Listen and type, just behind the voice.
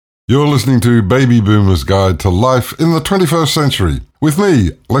You're listening to Baby Boomers Guide to Life in the 21st Century with me,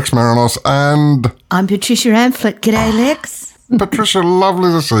 Lex Marinos, and... I'm Patricia Amphlett. G'day, Lex. Patricia,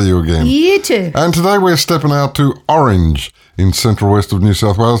 lovely to see you again. You too. And today we're stepping out to Orange in central west of New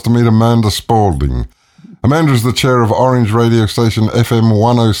South Wales to meet Amanda Spalding. Amanda is the chair of Orange radio station FM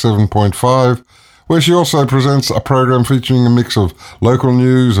 107.5, where she also presents a program featuring a mix of local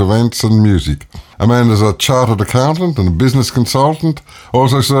news, events and music. Amanda's a chartered accountant and a business consultant,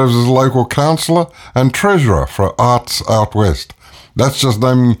 also serves as a local councillor and treasurer for Arts Out West. That's just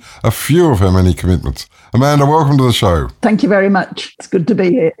naming a few of her many commitments. Amanda, welcome to the show. Thank you very much. It's good to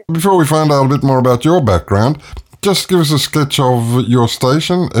be here. Before we find out a bit more about your background, just give us a sketch of your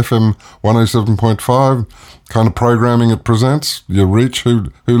station, FM 107.5, kind of programming it presents, your reach,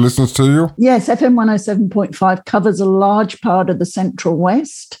 who listens to you? Yes, FM 107.5 covers a large part of the Central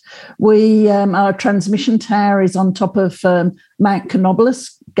West. Our transmission tower is on top of Mount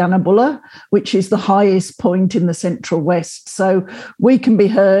Canobolas, Gunnabulla, which is the highest point in the Central West. So we can be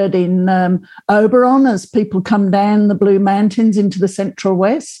heard in Oberon as people come down the Blue Mountains into the Central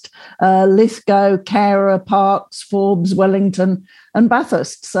West, Lithgow, Cowra, Parkes, Forbes, Wellington and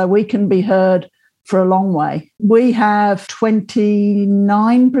Bathurst. So we can be heard for a long way. We have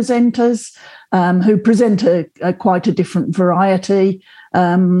 29 presenters who present quite a different variety.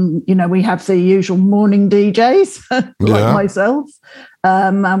 We have the usual morning DJs like myself,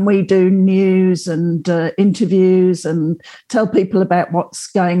 and we do news and interviews and tell people about what's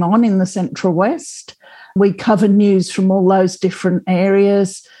going on in the Central West. We cover news from all those different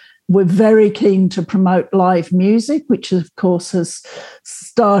areas. We're very keen to promote live music, which of course has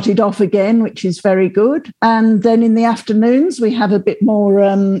started off again, which is very good. And then in the afternoons, we have a bit more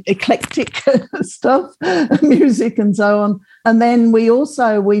eclectic stuff, music and so on. And then we've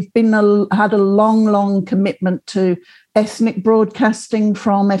had a long commitment to ethnic broadcasting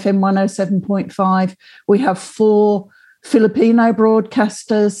from FM 107.5. We have 4 Filipino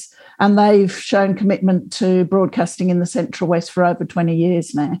broadcasters, and they've shown commitment to broadcasting in the Central West for over 20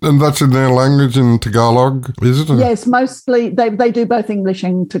 years now. And that's in their language, in Tagalog, is it? Yes, mostly. They do both English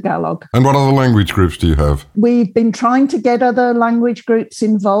and Tagalog. And what other language groups do you have? We've been trying to get other language groups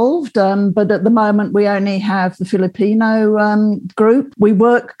involved, but at the moment we only have the Filipino group. We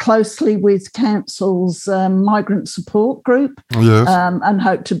work closely with Council's migrant support group, yes, and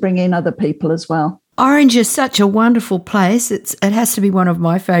hope to bring in other people as well. Orange is such a wonderful place. It has to be one of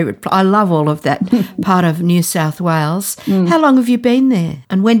my favourite. I love all of that part of New South Wales. How long have you been there?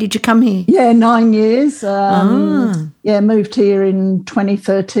 And when did you come here? Yeah, 9 years. Moved here in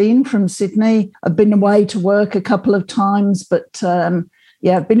 2013 from Sydney. I've been away to work a couple of times, but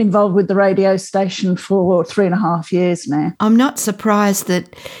I've been involved with the radio station for 3.5 years now. I'm not surprised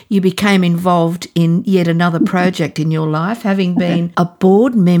that you became involved in yet another project in your life, having been a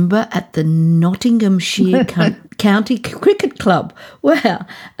board member at the Nottinghamshire County Cricket Club. Wow.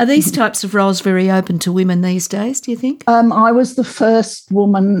 Are these types of roles very open to women these days, do you think? I was the first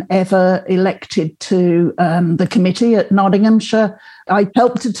woman ever elected to the committee at Nottinghamshire. I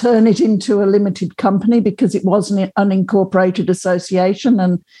helped to turn it into a limited company because it was an unincorporated association.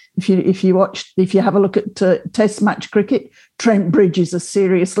 And if you have a look at Test match cricket, Trent Bridge is a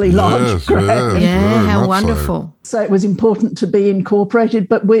seriously large ground. Yeah, how wonderful. So it was important to be incorporated.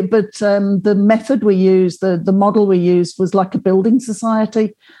 But the method we used, the model we used was like a building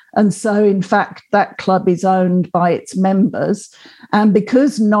society. And so, in fact, that club is owned by its members. And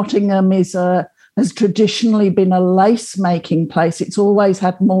because Nottingham has traditionally been a lace-making place, it's always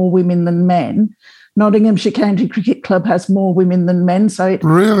had more women than men. Nottinghamshire County Cricket Club has more women than men. So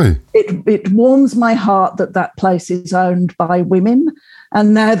it warms my heart that place is owned by women.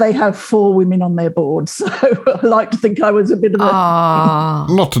 And now they have 4 women on their board. So I like to think I was a bit of a...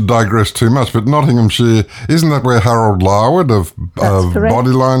 Not to digress too much, but Nottinghamshire, isn't that where Harold Larwood of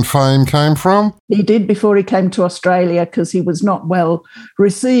Bodyline fame came from? He did before he came to Australia because he was not well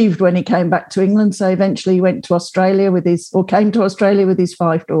received when he came back to England. So eventually he went to Australia came to Australia with his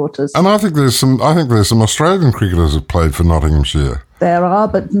 5 daughters. And I think there's some Australian cricketers who played for Nottinghamshire. There are,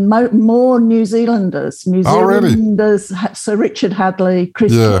 but more New Zealanders. Really? Sir Richard Hadley,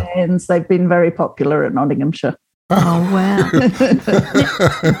 Chris Cairns, they've been very popular at Nottinghamshire. Oh, wow.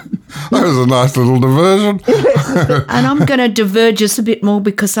 That was a nice little diversion. And I'm going to diverge just a bit more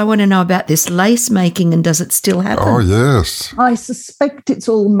because I want to know about this lace making and does it still happen? Oh, yes. I suspect it's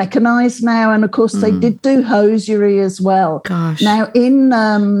all mechanised now. And, of course, they did do hosiery as well. Gosh. Now, in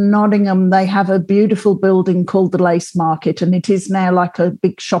Nottingham, they have a beautiful building called the Lace Market, and it is now like a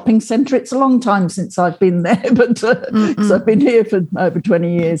big shopping centre. It's a long time since I've been there, but because I've been here for over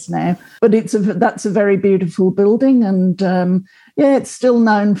 20 years now. But that's a very beautiful building, and Yeah, it's still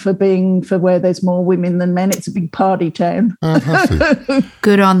known for being for where there's more women than men. It's a big party town. Fantastic.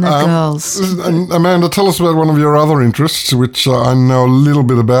 Good on the girls. And Amanda, tell us about one of your other interests, which I know a little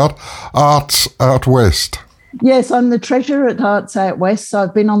bit about, Arts Out West. Yes, I'm the treasurer at Arts Out West. So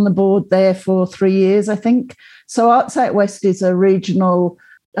I've been on the board there for 3 years, I think. So Arts Out West is a regional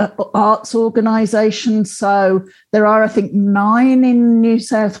arts organisation. So there are, I think, 9 in New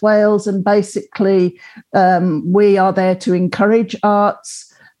South Wales, and basically we are there to encourage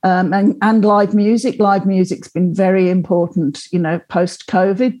arts and live music. Live music's been very important,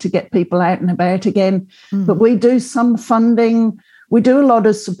 post-COVID to get people out and about again. But we do some funding. We do a lot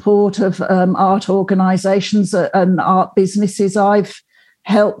of support of art organisations and art businesses. I've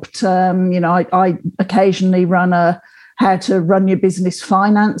helped, I occasionally run how to run your business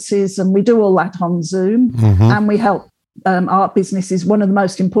finances, and we do all that on Zoom. And we help art businesses. One of the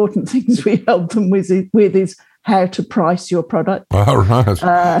most important things we help them with is how to price your product. All right.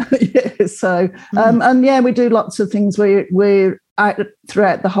 We do lots of things. We're out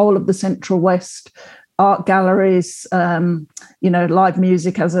throughout the whole of the Central West, art galleries, live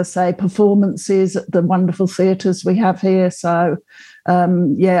music, as I say, performances at the wonderful theatres we have here. So,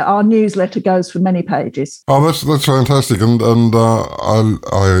 our newsletter goes for many pages. Oh, that's fantastic, and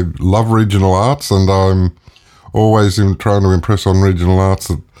I love regional arts, and I'm always trying to impress on regional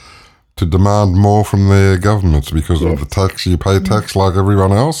arts to demand more from their governments because of the tax. You pay tax like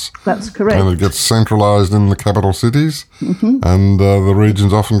everyone else. That's correct. And it gets centralised in the capital cities, and the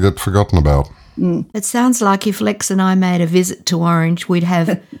regions often get forgotten about. It sounds like if Lex and I made a visit to Orange, we'd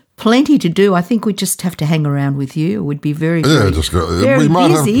have plenty to do. I think we'd just have to hang around with you. It would be very very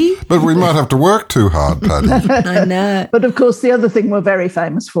busy. But we might have to work too hard, Paddy. I know. But of course, the other thing we're very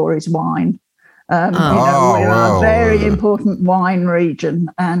famous for is wine. We're a very important wine region.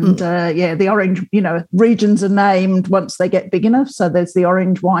 And the Orange, regions are named once they get big enough. So there's the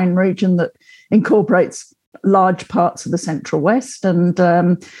Orange wine region that incorporates large parts of the Central West. And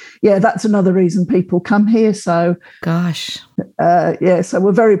that's another reason people come here. So, gosh. So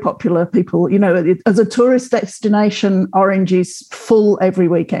we're very popular. People, as a tourist destination, Orange is full every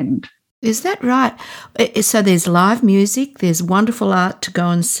weekend. Is that right? So there's live music, there's wonderful art to go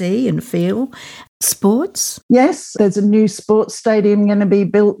and see and feel. Sports? Yes, there's a new sports stadium going to be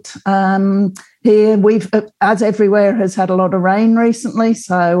built here. We've, as everywhere, has had a lot of rain recently,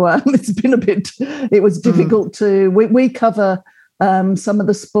 so it's been it was difficult to... We cover some of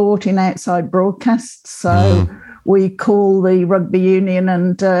the sport in outside broadcasts, so we call the rugby union,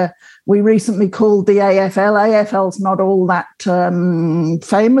 and we recently called the AFL. AFL's not all that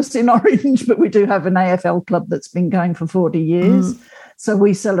famous in Orange, but we do have an AFL club that's been going for 40 years. So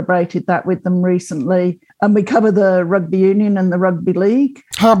we celebrated that with them recently. And we cover the rugby union and the rugby league.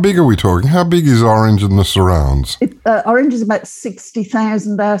 How big are we talking? How big is Orange and the surrounds? Orange is about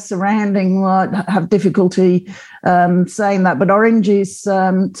 60,000. Our surrounding, I have difficulty saying that, but Orange is,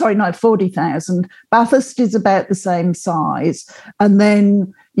 40,000. Bathurst is about the same size. And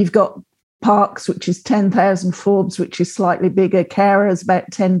then you've got Parks, which is 10,000, Forbes, which is slightly bigger, Cowra is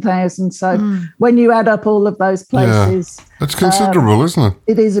about 10,000. So when you add up all of those places... Yeah. It's considerable, isn't it?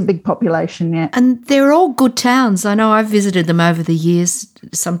 It is a big population, yeah. And they're all good towns. I know I've visited them over the years,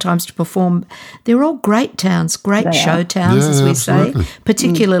 sometimes to perform. They're all great towns, great show towns, as we say,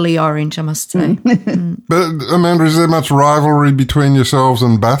 particularly Orange, I must say. But, Amanda, is there much rivalry between yourselves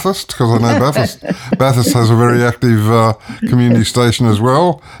and Bathurst? Because I know Bathurst has a very active community station as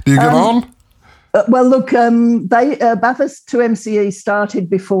well. Do you get on? Well, look, Bathurst 2MCE started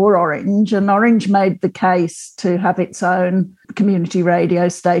before Orange, and Orange made the case to have its own community radio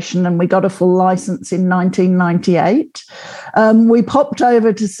station, and we got a full licence in 1998. We popped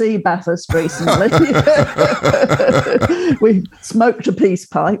over to see Bathurst recently. We smoked a peace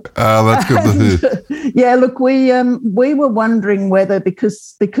pipe. That's good to hear. Yeah, look, we were wondering whether,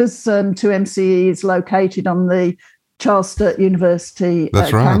 because 2MCE is located on the Charles Sturt University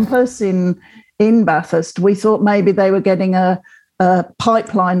campus in Bathurst, we thought maybe they were getting a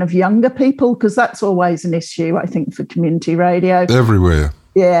pipeline of younger people, because that's always an issue, I think, for community radio. Everywhere.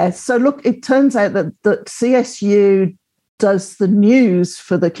 Yeah. So, look, it turns out that CSU does the news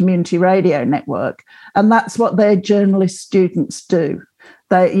for the community radio network, and that's what their journalist students do.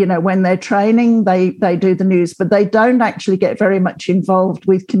 They, when they're training, they do the news, but they don't actually get very much involved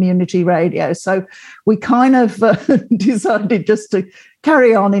with community radio. So we kind of decided just to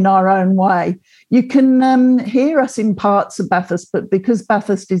carry on in our own way. You can hear us in parts of Bathurst, but because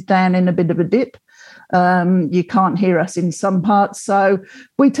Bathurst is down in a bit of a dip, You can't hear us in some parts, so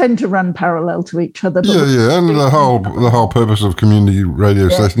we tend to run parallel to each other. Yeah, and the whole purpose of community radio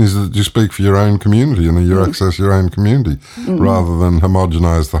station is that you speak for your own community and you access your own community rather than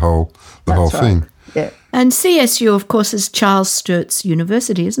homogenise the whole thing. Yeah. And CSU, of course, is Charles Sturt's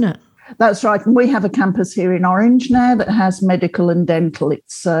university, isn't it? That's right. And we have a campus here in Orange now that has medical and dental.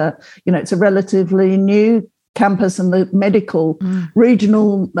 It's it's a relatively new campus, and the medical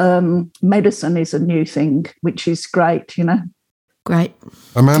regional medicine is a new thing, which is great, Great.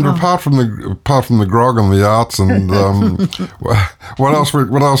 Amanda, apart from the grog and the arts, and what else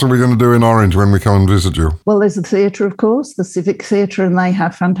are we going to do in Orange when we come and visit you? Well, there's the theatre, of course, the Civic Theatre, and they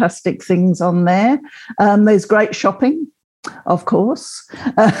have fantastic things on there. There's great shopping, of course.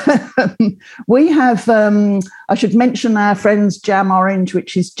 We have, I should mention our friends Jam Orange,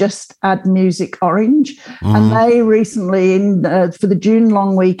 which is Just Add Music Orange. And they recently, for the June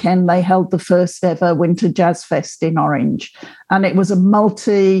long weekend, they held the first ever Winter Jazz Fest in Orange. And it was a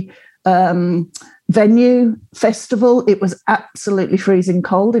multi-venue festival. It was absolutely freezing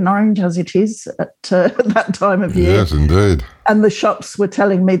cold in Orange, as it is at that time of year. Yes, indeed. And the shops were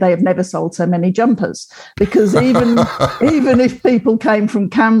telling me they have never sold so many jumpers, because even if people came from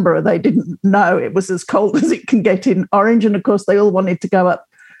Canberra, they didn't know it was as cold as it can get in Orange. And, of course, they all wanted to go up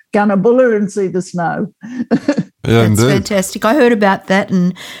Gannabulla and see the snow. Yeah, That's indeed. fantastic. I heard about that,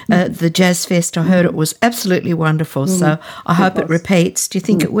 and the Jazz Fest, I heard it was absolutely wonderful. So I hope it repeats. Do you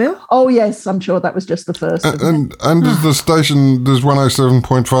think it will? Oh, yes, I'm sure that was just the first. And does the station, does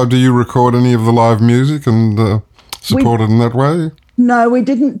 107.5, do you record any of the live music and support it in that way? No, we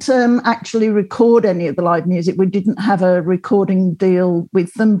didn't actually record any of the live music. We didn't have a recording deal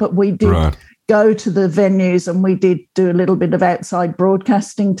with them, but we did go to the venues, and we did do a little bit of outside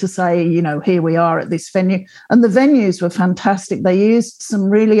broadcasting to say, here we are at this venue. And the venues were fantastic. They used some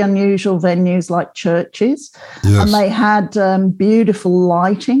really unusual venues like churches, and they had beautiful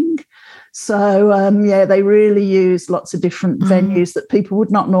lighting. So, they really used lots of different venues that people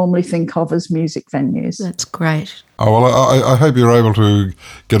would not normally think of as music venues. That's great. Oh, well, I hope you're able to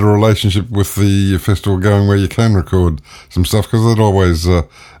get a relationship with the festival going where you can record some stuff, because that always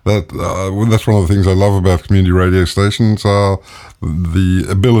that's one of the things I love about community radio stations, the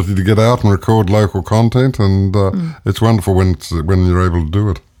ability to get out and record local content, and it's wonderful when you're able to do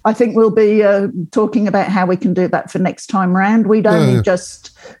it. I think we'll be talking about how we can do that for next time round. We'd only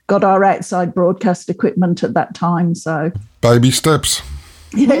just got our outside broadcast equipment at that time, so... Baby steps.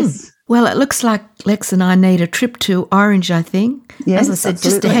 Yes. Well, it looks like Lex and I need a trip to Orange, I think. Yes, as I said,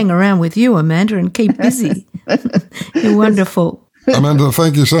 absolutely. just to hang around with you, Amanda, and keep busy. You're wonderful. Amanda,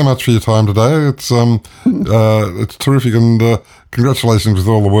 thank you so much for your time today. It's terrific, and congratulations with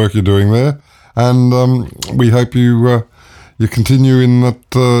all the work you're doing there. And we hope you continue in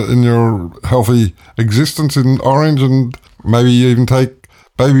that in your healthy existence in Orange, and maybe even take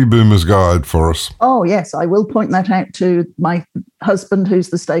Baby Boomers Guide for us. Oh, yes, I will point that out to my husband, who's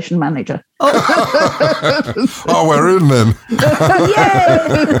the station manager. Oh, we're in then.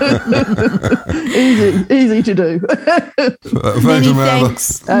 Easy to do. Thanks, Many Amanda.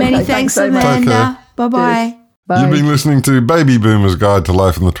 thanks. Many thanks, so much. Take care. Amanda. Bye-bye. Bye. You've been listening to Baby Boomers Guide to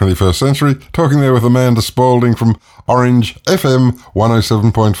Life in the 21st Century, talking there with Amanda Spaulding from Orange FM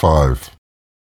 107.5.